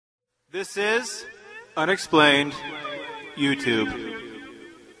This is Unexplained YouTube.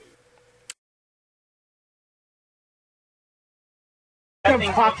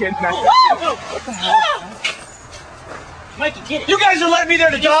 Mikey, get it. You guys are letting me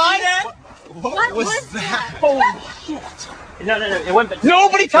there to die? What was that? Holy shit. No, it went.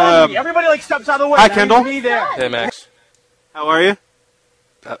 Nobody tells me. Everybody like steps out of the way. Hi, Now Kendall. it's me there. Hey, Max. How are you?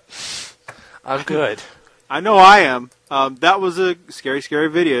 I'm good. I know I am. That was a scary, scary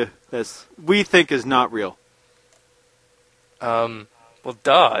video that we think is not real. Well,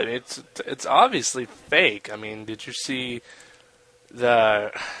 duh. I mean, it's obviously fake. I mean, did you see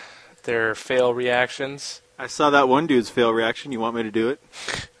their fail reactions? I saw that one dude's fail reaction. You want me to do it?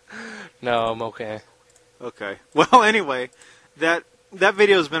 No, I'm okay. Okay. Well, anyway, that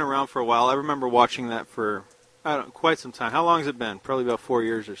video's been around for a while. I remember watching that for quite some time. How long has it been? Probably about 4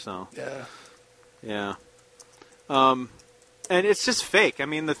 years or so. Yeah. Yeah. And it's just fake. I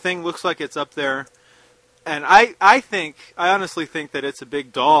mean, the thing looks like it's up there. And I honestly think that it's a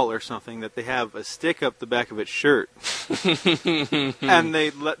big doll or something, that they have a stick up the back of its shirt. And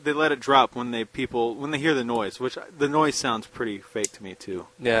they let it drop when they hear the noise, which the noise sounds pretty fake to me too.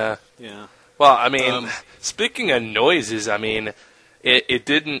 Yeah. Yeah. Well, I mean, speaking of noises, I mean, it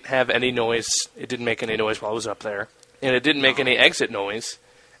didn't have any noise. It didn't make any noise while I was up there. And it didn't make any exit noise.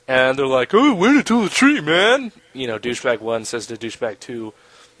 And they're like, oh, wait until the tree, man. You know, douchebag 1 says to douchebag 2.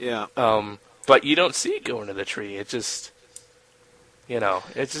 Yeah. But you don't see it go into the tree. It just, it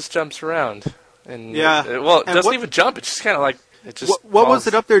just jumps around. And yeah. It doesn't even jump. It's just kind of like, it just What falls. was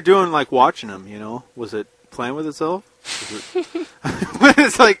it up there doing, like watching them, Was it playing with itself?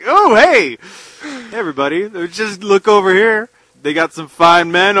 It's like, oh, hey, everybody, just look over here. They got some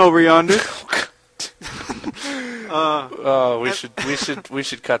fine men over yonder. We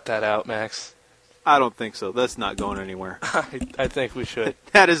should cut that out, Max. I don't think so. That's not going anywhere. I think we should.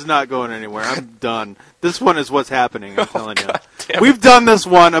 That is not going anywhere. I'm done. This one is what's happening, I'm telling you. Damn We've done this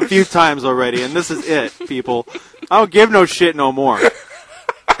one a few times already, and this is it, people. I don't give no shit no more.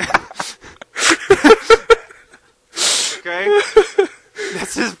 Okay?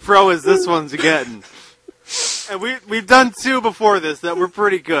 That's as pro as this one's getting. And we've done 2 before this that were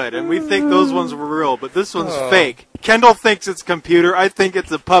pretty good, and we think those ones were real, but this one's fake. Kendall thinks it's a computer. I think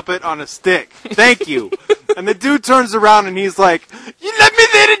it's a puppet on a stick. Thank you. And the dude turns around and he's like, you let me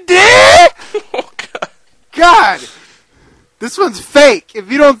there today? Oh, God. God! This one's fake.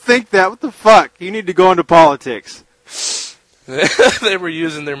 If you don't think that, what the fuck? You need to go into politics. They were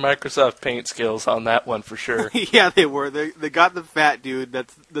using their Microsoft Paint skills on that one for sure. Yeah, they were. They got the fat dude.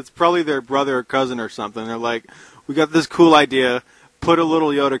 That's probably their brother or cousin or something. They're like, we got this cool idea. Put a little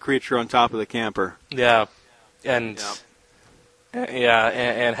Yoda creature on top of the camper. Yeah, and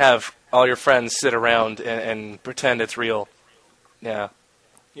and have all your friends sit around and pretend it's real. Yeah.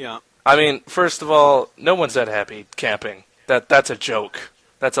 Yeah. I mean, first of all, no one's that happy camping. That's a joke.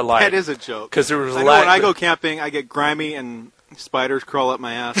 That's a lie. That is a joke. Because there was when I go camping, I get grimy and spiders crawl up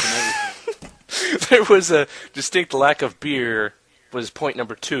my ass and everything. There was a distinct lack of beer. Was point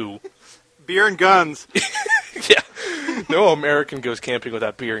number 2. Beer and guns. Yeah. No American goes camping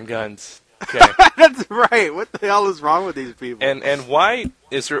without beer and guns. Okay. That's right. What the hell is wrong with these people? And why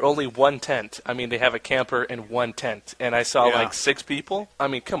is there only one tent? I mean, they have a camper and one tent, and I saw like 6 people. I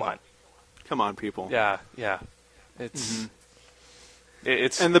mean, come on. Come on, people. Yeah. It's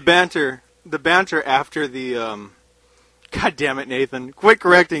it's and the banter after the God damn it, Nathan! Quit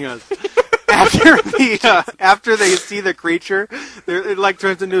correcting us. After they see the creature, it like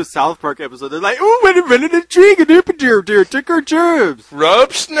turns into a South Park episode. They're like, "Oh, wait a minute, a tree, dear, tick our germs."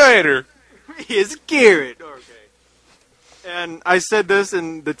 Rob Schneider. He's scared. Okay. And I said this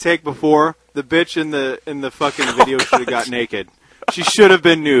in the take before. The bitch in the fucking video should have got naked. She should have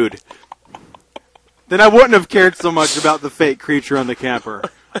been nude. Then I wouldn't have cared so much about the fake creature on the camper.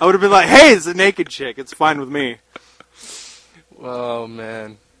 I would have been like, "Hey, it's a naked chick. It's fine with me." Oh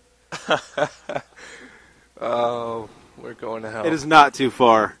man. Oh, we're going to hell. It is not too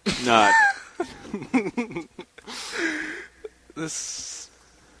far. Not. This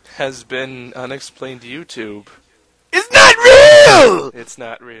has been Unexplained YouTube. It's not real! It's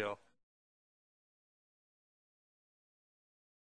not real.